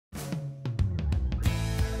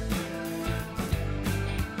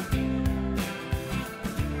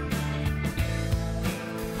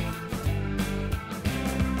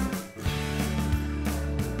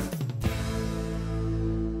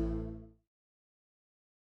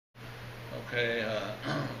Okay,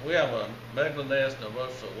 we have a Megaloness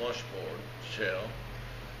nervosa washboard shell,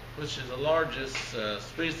 which is the largest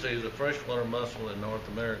species of freshwater mussel in North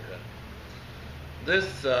America. This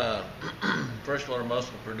freshwater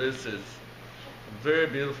mussel produces a very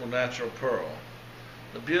beautiful natural pearl.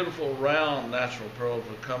 The beautiful round natural pearls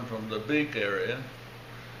would come from the beak area,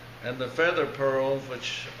 and the feather pearls,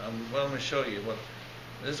 which well, let me show you what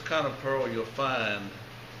this kind of pearl you'll find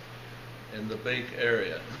in the beak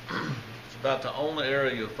area. It's about the only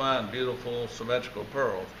area you'll find beautiful symmetrical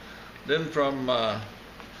pearls. Then from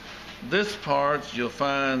this part you'll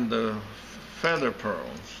find the feather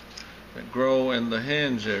pearls that grow in the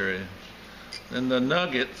hinge area. Then the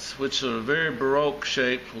nuggets, which are very baroque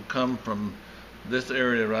shaped, will come from this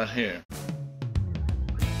area right here.